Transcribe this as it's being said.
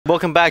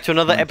Welcome back to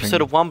another One episode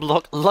thing. of One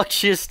Block.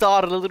 Luxia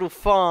started a little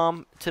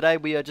farm. Today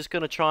we are just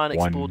going to try and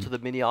explore One. to the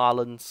mini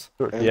islands.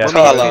 Yeah, When we hit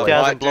Tyler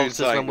 2,000 might do blocks is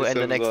when something we'll end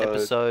the this next episode.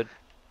 episode.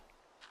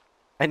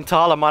 And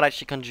Tyler might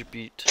actually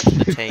contribute to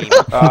the team.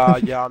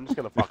 Yeah, I'm just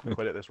gonna fucking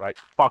quit at this rate.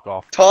 Fuck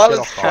off. Tyler's Get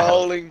off, Tyler.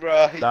 trolling,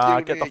 bro. He Nah,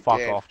 killed get me the fuck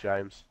again. off,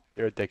 James.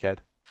 You're a dickhead.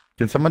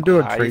 Can someone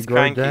do a tree he's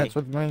grow cranky. dance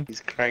with me? He's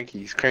cranky.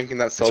 He's cranking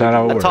that that how it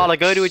soldier. works? Tyler,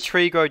 go to a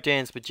tree grow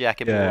dance with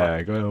Jack and Miller.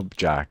 Yeah, go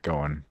Jack, go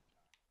on.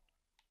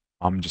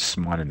 I'm just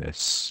minding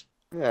this.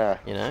 Yeah.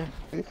 You know?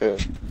 Yeah.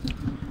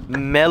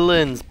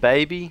 Melons,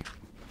 baby.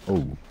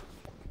 Oh,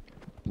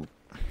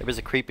 There is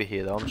a creeper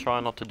here though. I'm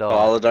trying not to die.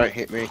 Tyler, don't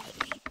hit me.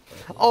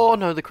 Oh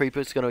no, the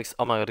creeper's gonna.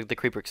 Oh my god, the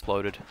creeper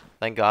exploded.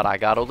 Thank God I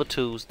got all the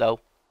tools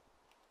though.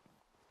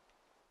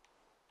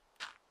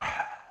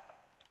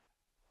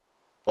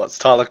 What's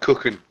Tyler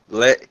cooking?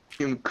 Let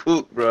him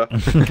cook, bro.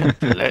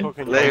 Fucking Let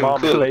him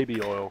mum's cook. baby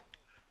oil.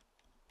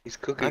 He's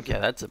cooking. Okay,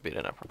 that's a bit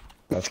enough.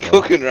 that's He's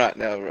cooking right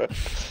now, bro.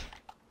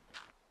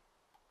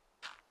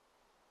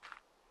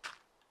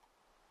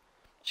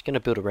 Just gonna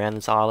build around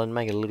this island,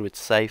 make it a little bit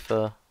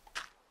safer.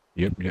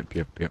 Yep.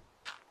 You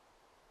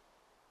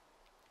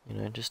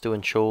know, just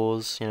doing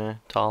chores. You know,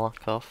 Tyler,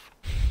 cough.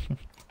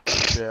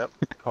 Yeah.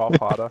 Cough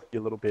harder, you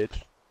little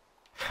bitch.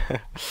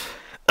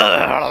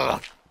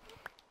 Loud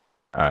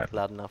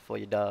Alright. enough for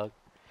you, dog.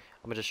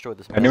 I'm gonna destroy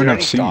this. Anyone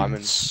melon. have any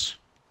diamonds? seeds?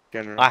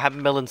 General. I have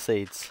melon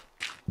seeds.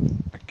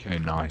 Okay,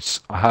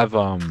 nice. I have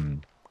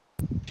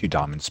 2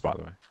 diamonds by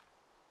the way.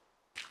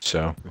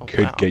 So we Oh,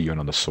 could wow. get you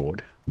another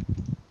sword.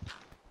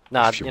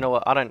 Nah, If you you know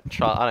what? I don't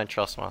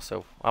trust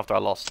myself after I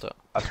lost it.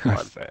 That's fine.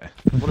 Fair.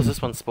 What does this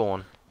one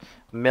spawn?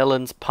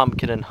 Melons,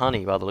 pumpkin, and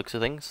honey. By the looks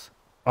of things.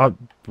 Oh,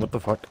 what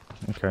the fuck?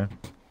 Okay.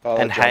 Tyler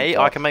And hey, jumped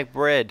I off. can make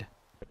bread.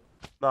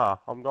 Nah,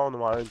 I'm going to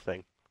my own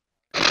thing.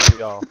 Here we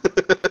go.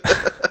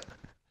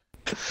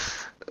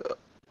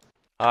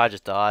 I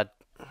just died.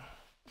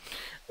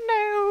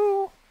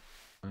 No.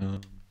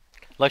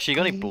 Like, you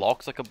got any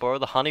blocks I could borrow?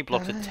 The honey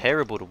blocks are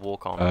terrible to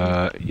walk on.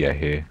 Yeah,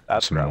 here.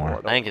 That's some more.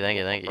 groundwater. Thank you, thank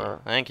you, thank you.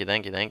 Thank you,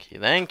 thank you, thank you.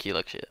 Thank you,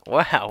 Luxia.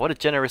 Wow, what a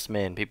generous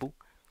man, people.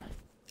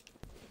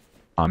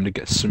 I'm to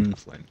get some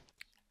flint.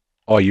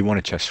 Oh, you want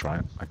a chest,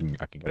 right? I can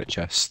get a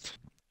chest.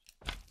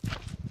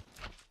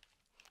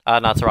 No,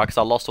 it's alright, because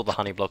I lost all the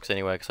honey blocks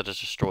anyway, because I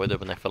just destroyed them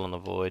when they fell in the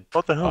void.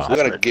 What the hell? I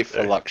got a gift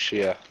for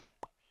Luxia.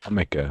 I'll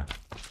make a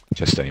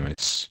chest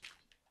anyways.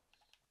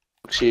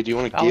 Luxia, do you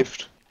want a Oh.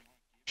 gift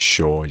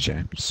Sure,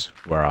 James.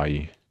 Where are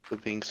you? for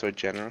being so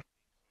generous?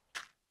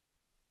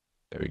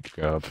 There we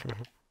go. I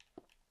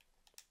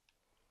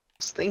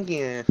was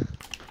thinking.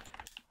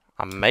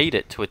 I made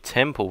it to a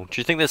temple. Do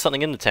you think there's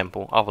something in the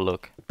temple? I'll have a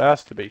look. There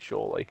has to be,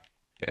 surely.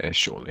 Yeah,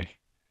 surely.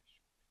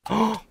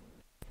 Oh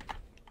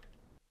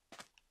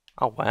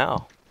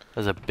wow.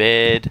 There's a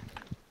bed.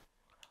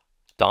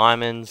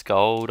 Diamonds,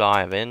 gold,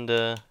 eye of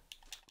ender.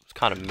 It's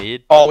kind of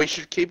mid. Oh, we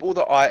should keep all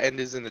the eye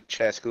enders in the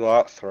chest because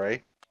I got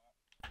 3.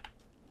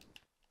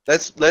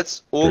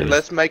 Let's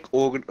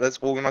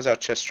organize our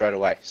chest straight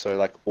away. So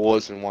like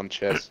ores in one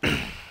chest,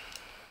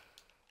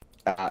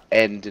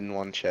 end in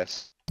one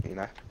chest. You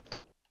know,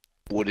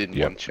 wood in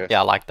Yep. one chest.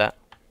 Yeah, I like that.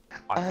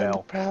 I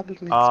fell.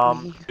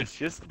 Me. It's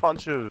just a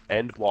bunch of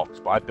end blocks,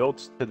 but I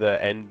built to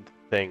the end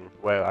thing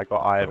where I got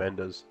Eye of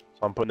Enders.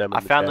 So I'm putting them in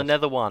I the found the chest.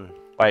 nether one.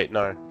 Wait,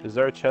 no. Is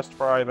there a chest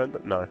for Eye of Ender?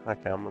 No.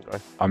 Okay, I'm gonna go.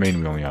 I mean,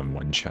 we only have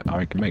one chest.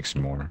 I can make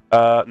some more.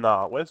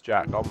 Nah. Where's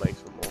Jack? I'll make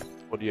some more.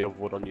 What do you have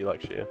wood on you,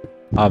 Luxia?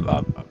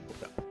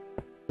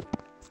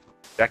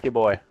 Jackie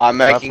boy. I'm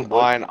That's making the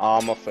wood. iron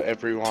armor for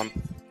everyone.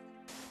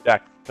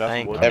 Jack. That's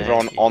Thank wood. you.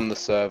 Everyone you. on the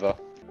server.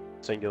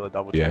 Singular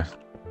double Yeah. chest.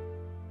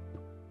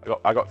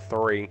 I got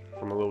 3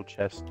 from a little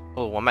chest.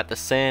 Oh, I'm at the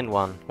sand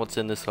one. What's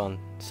in this one?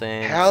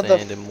 Sand, How the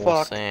sand, and more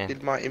fuck sand.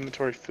 did my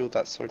inventory fill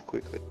that so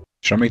quickly?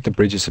 Should I make the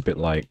bridges a bit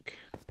like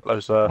Hello,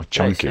 sir. more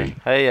chunky?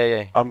 Hey, hey,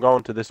 hey. I'm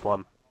going to this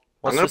one.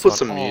 What's gonna this put one?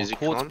 some Oh, music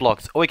quartz on.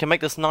 blocks. Oh, we can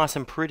make this nice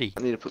and pretty.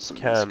 I need to put some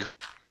Can. music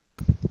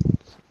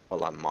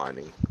while I'm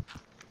mining.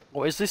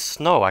 What is this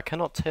snow? I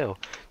cannot tell.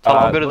 Tyler,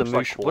 I'll go to the looks like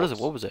moosh. What is it?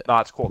 quartz. What was it? Nah,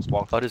 it's quartz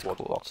blocks. Oh, it is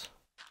Quartz quartz.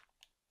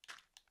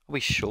 Are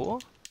we sure?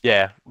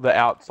 Yeah, the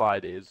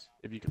outside is.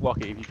 If you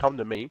Lockie, if you come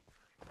to me,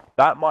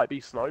 that might be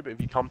snow, but if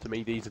you come to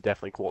me, these are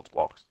definitely quartz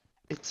blocks.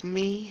 It's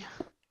me.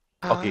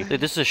 Okay.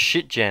 Dude, this is a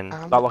shit gen.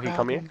 I'm Now, the Lockie,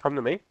 come here. problem. Come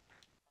to me.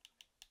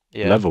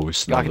 Yeah.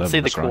 Levels. I not can see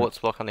the levels, right? quartz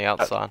block on the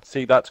outside.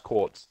 See, that's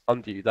quartz.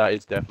 Under you, that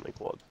is definitely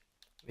quartz.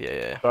 Yeah,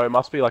 yeah. So it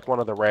must be like one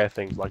of the rare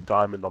things, like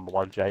diamond on the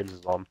one James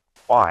is on.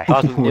 Why?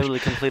 I've nearly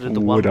completed the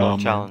one Wood block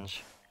armor.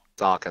 challenge.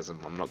 Sarcasm.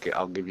 I'm not.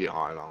 I'll give you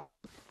iron armor.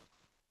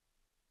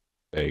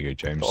 There you go,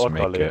 James. Oh, To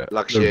make Colin. it a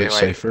Luxia, little bit wait.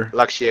 safer.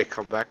 Luxia,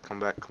 come back. Come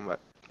back. Come back.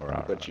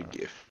 Alright. Got you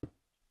gift.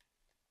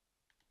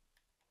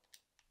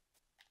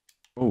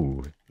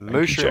 Ooh.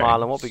 Mushroom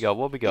Island, what we got?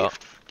 What we got?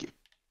 Gift. You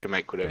can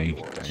make whatever you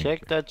want.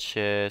 Check that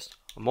chest.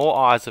 More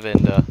eyes of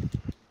ender.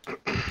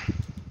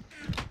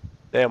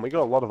 Damn, we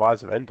got a lot of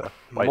eyes of ender.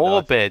 Wait,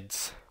 More no.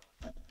 beds.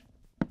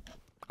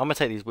 I'm gonna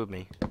take these with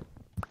me.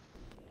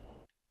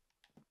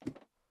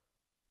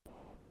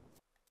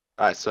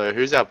 Alright, so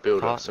who's our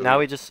builder? Tyler, So now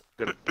we we just.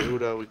 got a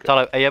builder. We got.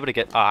 Tyler, are you able to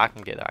get? Oh, I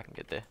can get there. I can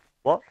get there.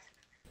 What?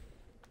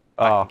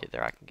 I Oh, can get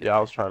there. I can get yeah,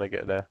 I was trying to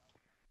get there.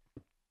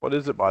 What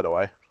is it, by the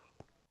way?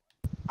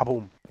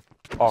 Kaboom.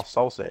 Oh,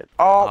 soul sand.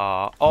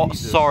 Oh, Oh,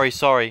 Jesus.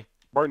 sorry.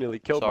 bro nearly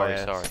killed my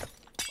ass. Sorry.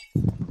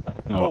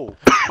 Oh,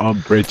 Oh,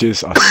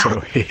 bridges are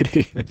so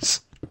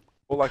hideous.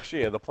 well, like,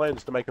 shit, the plan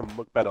is to make them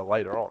look better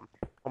later on.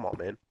 Come on,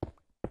 man.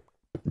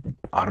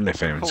 I don't know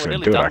if anyone's Oh, we're gonna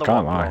nearly do it. done I the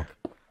can't one lie. block.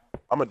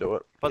 I'm gonna do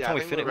it. By the Yeah, time I we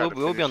think we're finish, about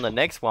to we'll be on the finish.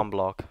 next one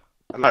block.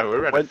 No, we're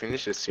ready When- to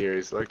finish this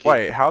series. Loki.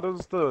 Wait, how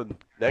does the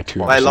next Two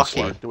one Wait, work?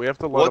 Lucky, Do we have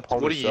to load up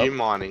on What the are server? you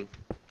mining?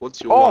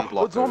 What's your Oh, one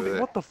block what zombie? over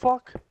there? What the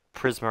fuck?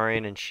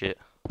 Prismarine and shit.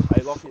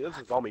 Hey, Lockie, there's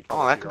a zombie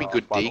coming. Oh, that to could be your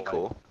good ass, by the way.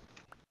 decor.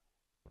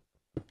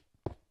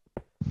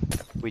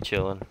 We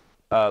chilling.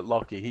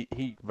 Lockie,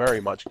 he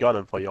very much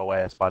gunning for your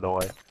ass, by the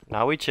way.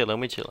 No, we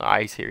chilling. Ah,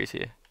 he's here.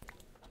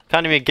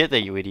 Can't even get there,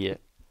 you idiot.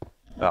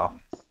 Oh,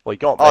 well, he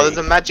got Oh, me. there's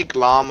a magic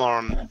llama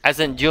on. As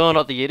in, you're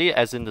not the idiot,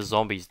 as in the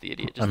zombie's the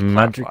idiot. Just A to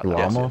magic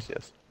clarify that. Yes, llama?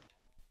 yes.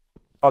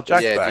 Oh,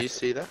 Jack's Yeah, back. do you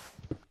see that?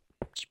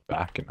 It's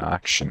back in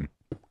action.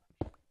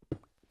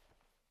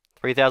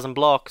 3,000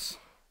 blocks.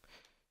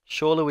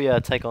 Surely we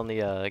take on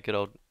the good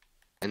old.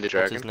 And the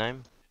What's his dragon.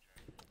 name?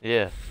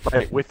 Yeah.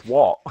 Wait, with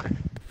what?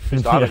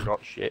 Because I haven't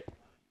got shit.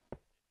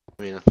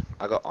 I mean,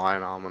 I got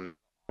iron armor.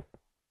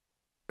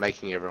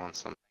 Making everyone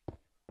some.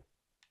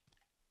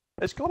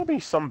 There's got to be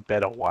some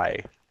better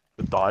way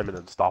with diamond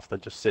and stuff than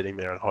just sitting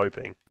there and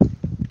hoping.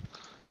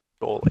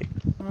 Surely.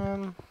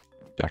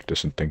 Jack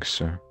doesn't think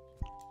so.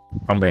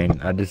 I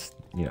mean, I just,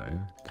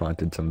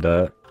 planted some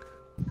dirt,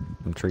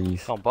 some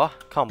trees. Come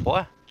on,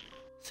 boy.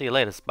 See you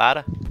later,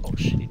 spider. Oh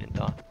shit, he didn't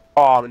die.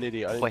 Oh, I'm an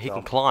idiot. I didn't Wait, he can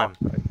jump. climb.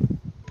 Okay.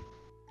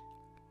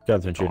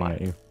 Guys been shooting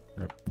Alright. at you.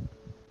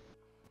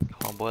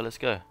 Come on, boy, let's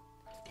go.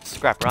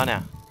 Scrap right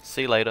now.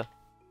 See you later.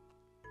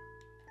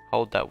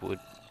 Hold that wood.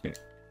 Yeah.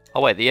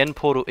 Oh wait, the end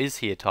portal is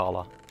here,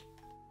 Tyler.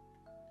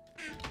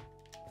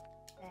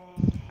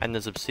 And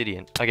there's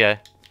obsidian. Okay.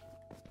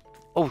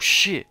 Oh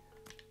shit.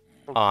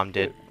 Oh, I'm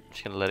dead.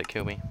 Just gonna let it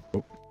kill me.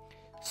 Oh.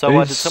 So,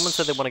 did someone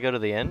say they want to go to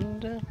the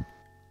end?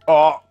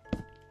 Oh!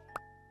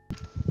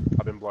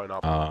 I've been blown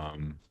up.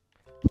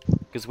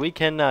 Because we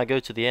can go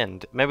to the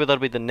end. Maybe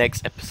that'll be the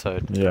next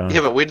episode. Yeah.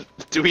 Yeah, but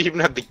do we even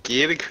have the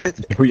gear to go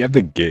there? We have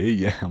the gear,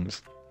 yeah.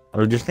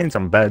 We just need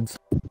some beds.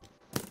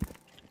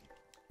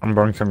 I'm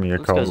bringing some of your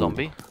Let's go, coal.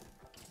 zombie.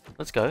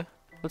 Let's go.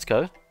 Let's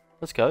go.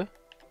 Let's go.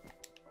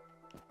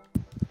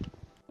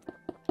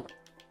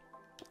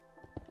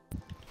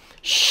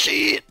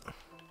 Shit!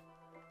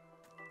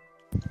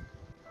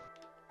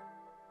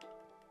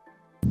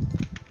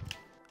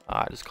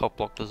 Alright, just cop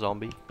block the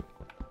zombie.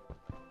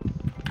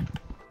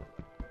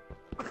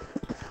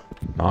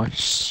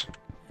 Nice.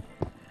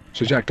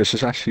 So Jack, does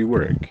this actually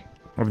work?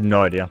 I have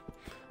no idea.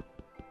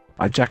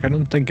 Jack, I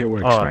don't think it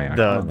works, Oh, right? I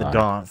the can't lie.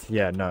 dance.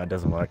 Yeah, no, it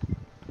doesn't work.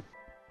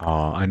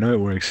 I know it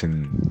works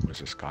in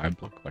was it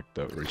Skyblock, like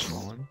the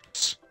original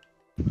ones.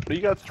 What are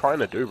you guys trying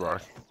to do, bro?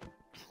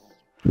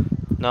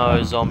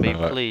 No, zombie,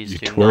 Uh, please you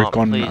do twerk not.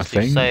 on a Please do.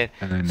 thing, Say it.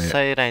 and then it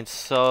Say it ain't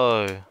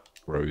so.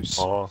 grows.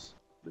 Oh.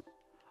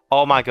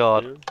 Oh my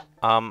god.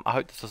 I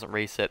hope this doesn't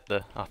reset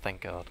the. Oh,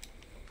 thank god.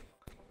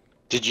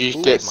 Did you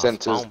Ooh, get my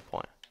sent to? spawn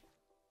point.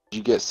 Did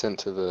you get sent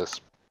to the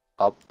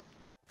hub?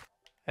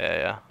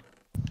 Yeah.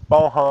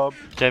 Ball hub.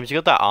 James, you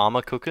got that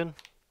armor cooking?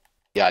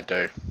 Yeah, I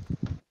do.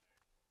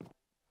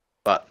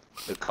 But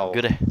the coal.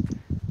 Good.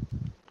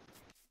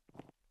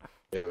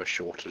 There was a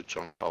shortage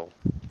on coal.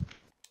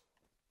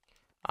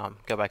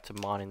 Go back to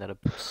mining that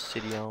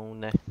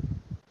obsidian there.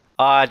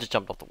 I just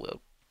jumped off the wheel.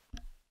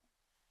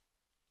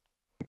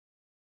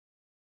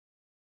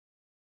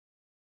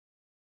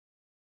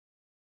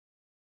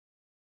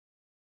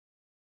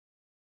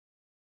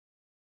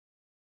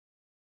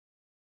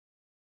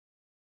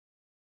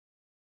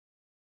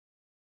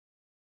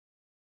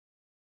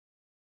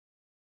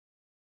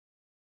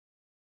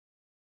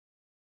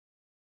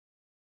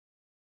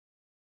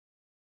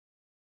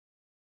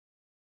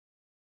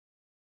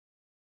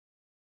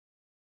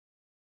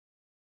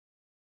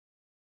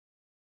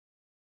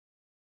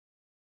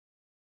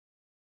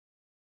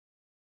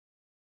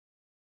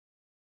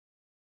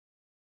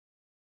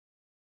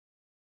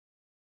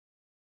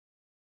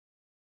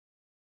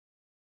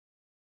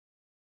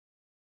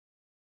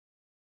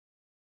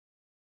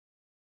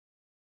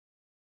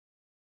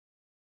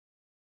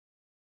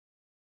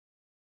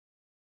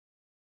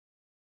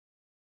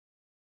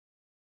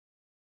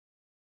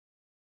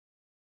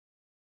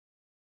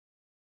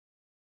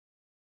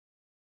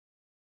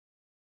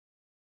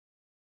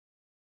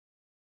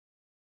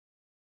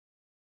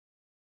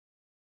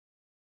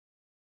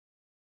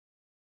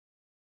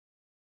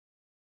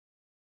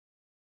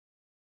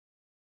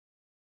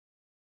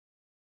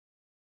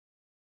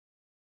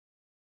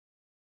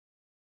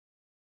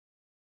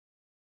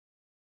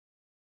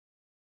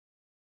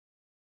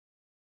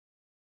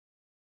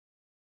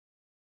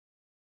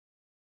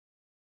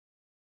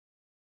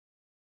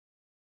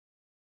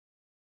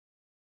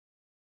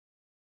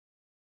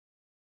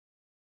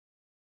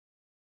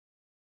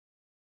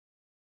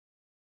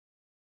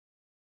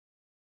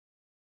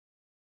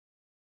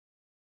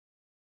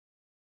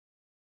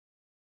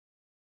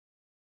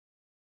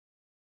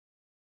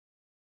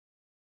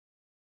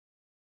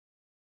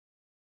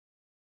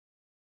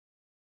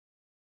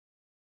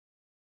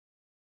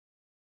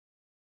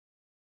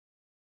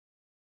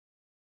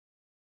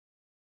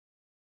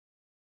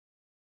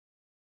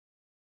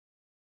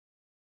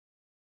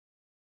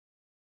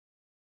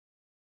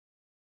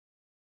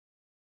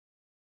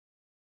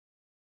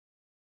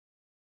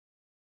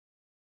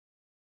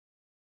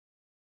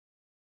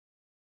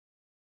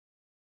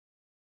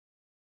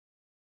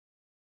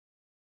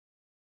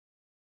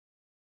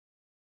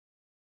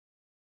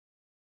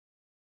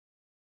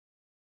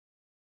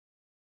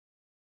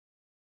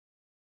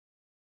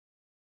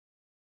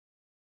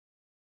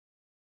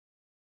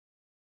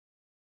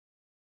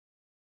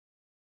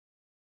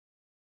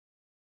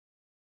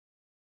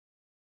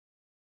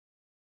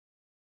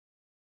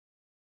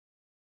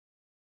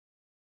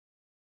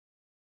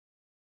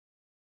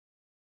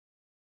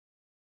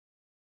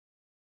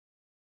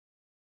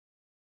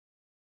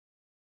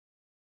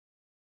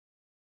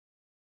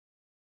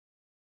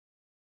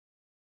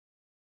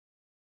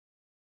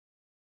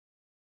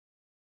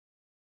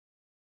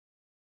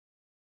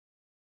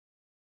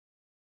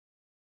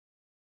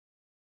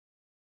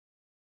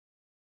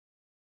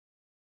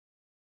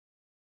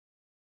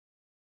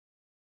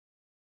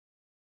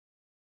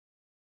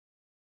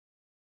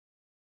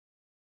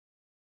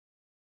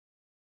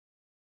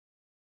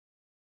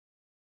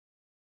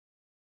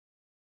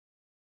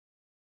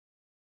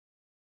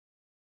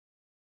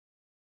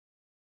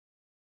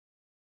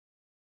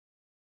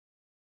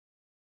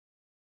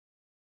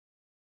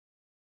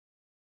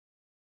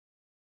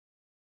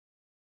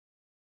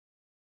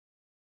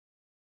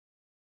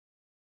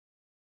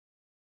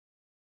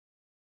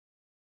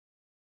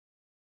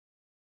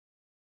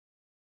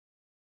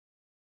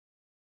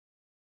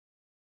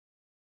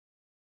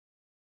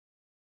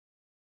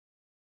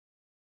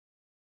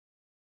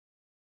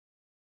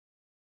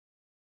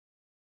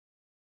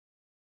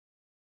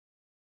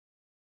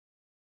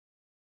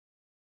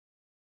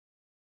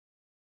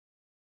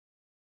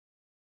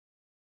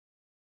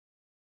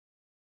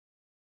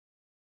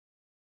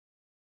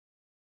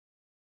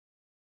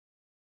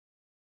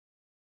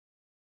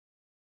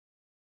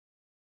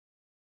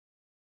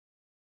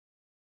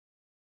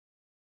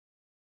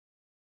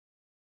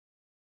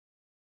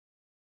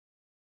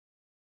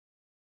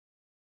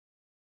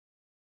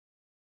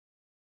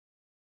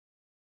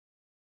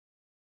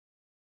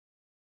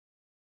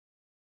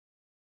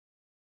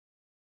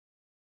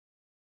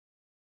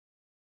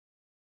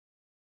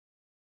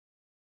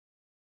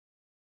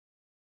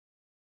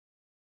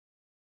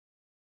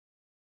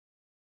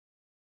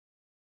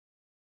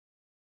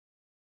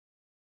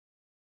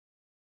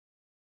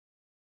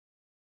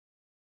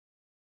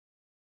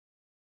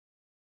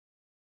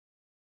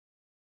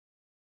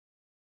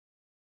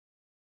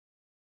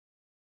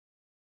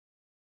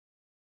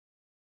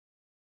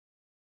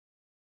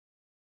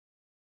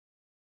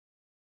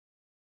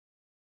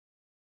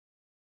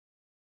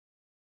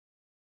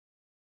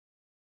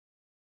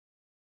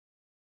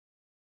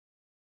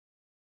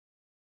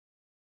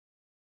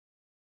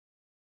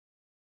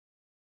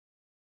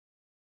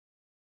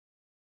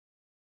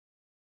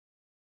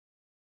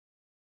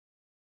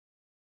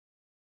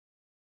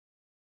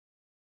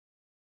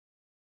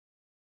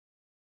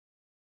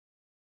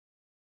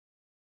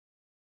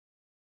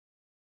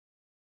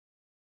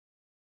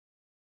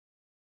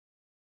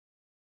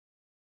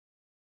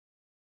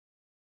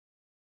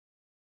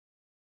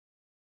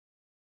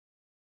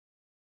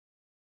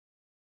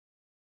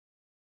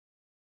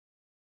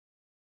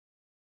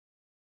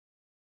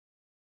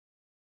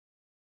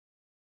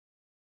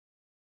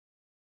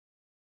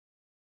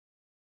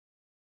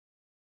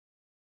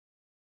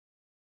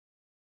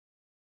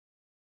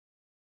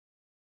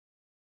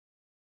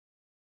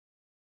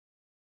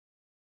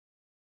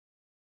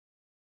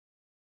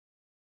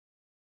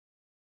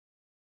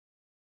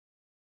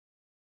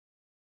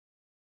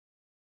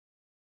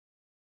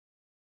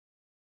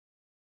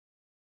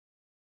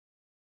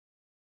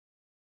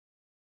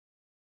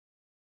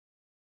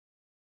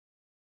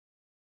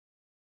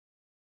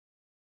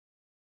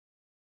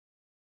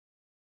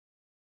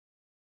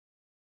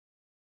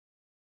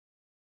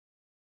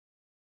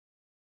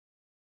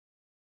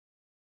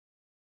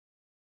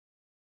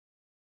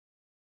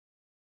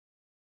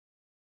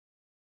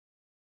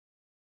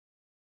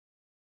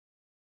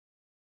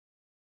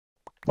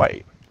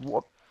 Wait,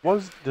 what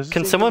was? Does this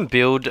Can even- someone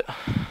build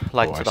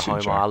like Oh, to I the see,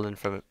 home Jack. island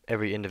from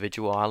every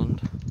individual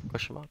island?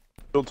 Question mark.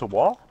 build to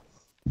what?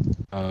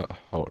 Hold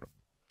on.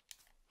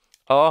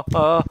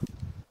 Oh.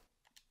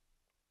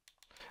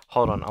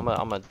 Hold on, I'm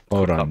gonna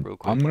Hold cook up on. real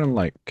quick. I'm gonna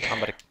like I'm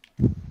gonna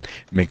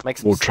make. make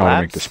some We'll try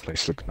to make this slabs.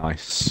 place look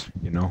nice.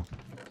 You know.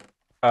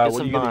 Get What are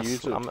some you gonna nice-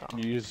 use it? I'm-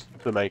 Use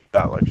to make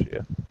that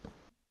lecture?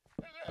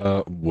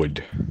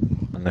 Wood.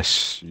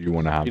 Unless you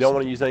want to have. You don't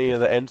want to something- use any of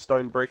the end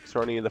stone bricks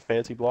or any of the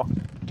fancy blocks?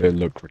 They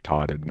look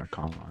retarded. I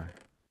can't lie.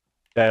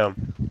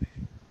 Damn.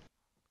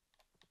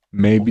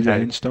 Maybe the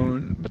Okay.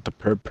 endstone, but the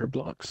per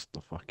blocks.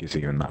 The fuck is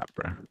even that,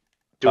 bro?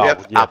 Do we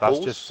have yeah, apples?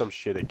 that's just some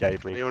shit it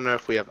gave me. Anyone know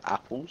if we have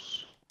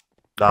apples?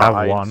 Nah, I have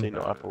I ain't one. seen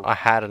no apples. I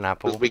had an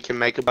Because apple. we can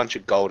make a bunch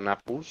of golden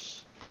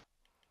apples.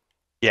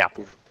 Yeah.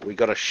 We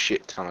got a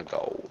shit ton of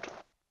gold.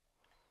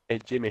 Hey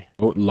Jimmy,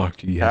 Oh,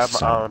 lucky. have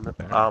Yes. my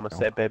armor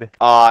set, baby.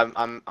 Oh,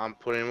 I'm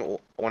putting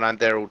when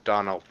they're all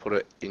done. I'll put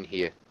it in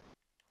here.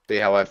 See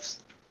how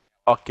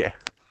Okay.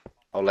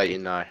 I'll let you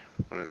know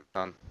when it's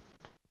done.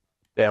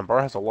 Damn,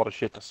 bro has a lot of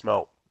shit to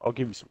smelt. I'll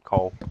give you some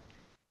coal.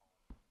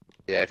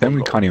 Yeah. Then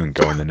we can't even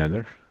go in the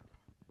nether.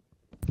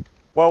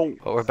 Well,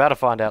 But we're about to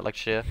find out,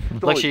 Lexia.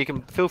 Like- Lexia, you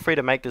can feel free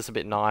to make this a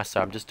bit nicer.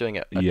 I'm just doing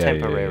a Yeah,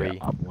 temporary,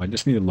 Yeah. I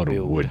just need a lot of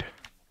build. wood.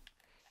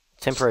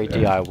 temporary Yeah.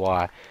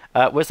 DIY.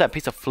 Where's that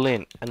piece of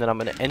flint? And then I'm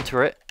gonna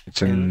enter it.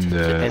 It's in And to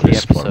the, end the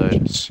episode.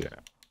 sponges, yeah.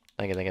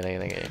 Thank you.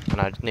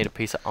 And I just need a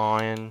piece of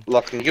iron.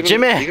 Look, you're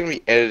Jimmy! gonna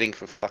be editing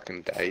for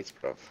fucking days,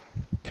 bro.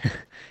 It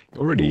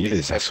already All is.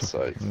 these That's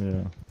what, episodes.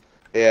 Yeah.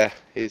 Yeah,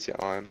 here's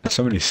your iron. there's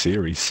so many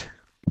series.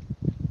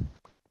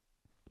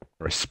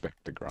 Respect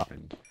the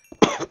grind.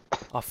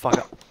 Oh fuck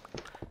it.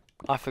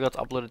 I forgot to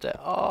upload it.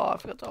 Oh, I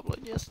forgot to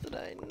upload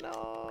yesterday.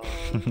 No.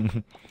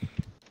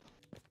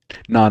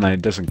 No,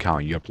 it doesn't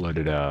count. You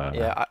uploaded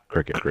Yeah,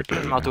 cricket.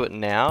 I'll do it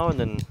now and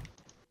then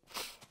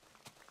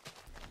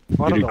I You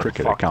don't do know what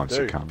cricket. the It fuck to counts.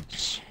 do. It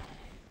counts.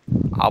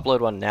 I'll upload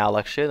one now,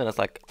 Lexia. Then it's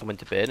like I went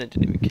to bed and it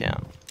didn't even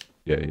count.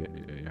 Yeah.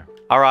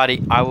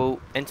 Alrighty, I will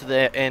enter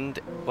the end.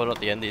 Well, not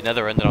the end, the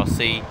nether end, and I'll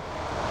see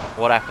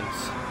what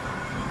happens.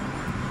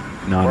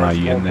 No, Where's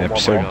you end the one more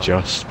episode way?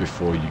 just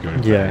before you go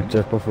to Yeah, bed.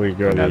 just before you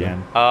go to the Nether.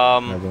 end.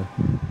 Um,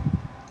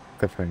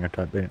 Cliffhanger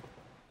type bit.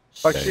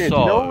 like, Okay. shit, do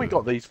you know where we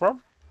got these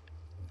from?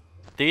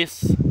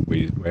 this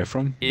Where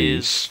from?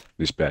 Is-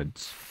 These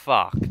beds.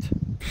 fucked.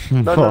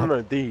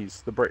 No,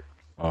 these, the brick.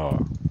 Oh.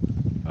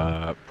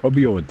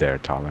 Probably over there,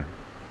 Tyler.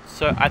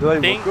 So I Do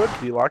they think look good?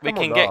 Do you like we them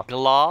or can nah? get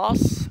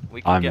glass.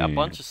 We can I get mean, a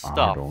bunch of I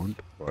stuff. don't,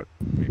 but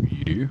maybe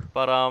you do.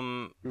 But You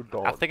I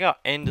don't. think our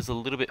end is a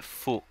little bit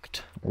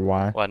fucked.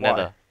 Why? Well,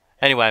 nether.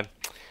 Anyway,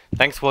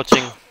 thanks for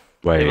watching.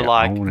 Wait, a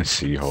like, I want to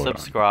see. Hold on.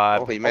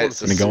 Subscribe Oh, he made it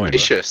Gonna go in.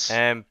 suspicious.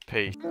 and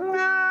peace.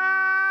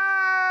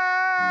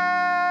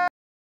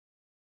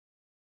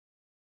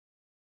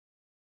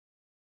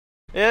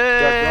 Jack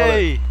got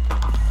it. Yay!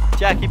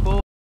 Jackie boy.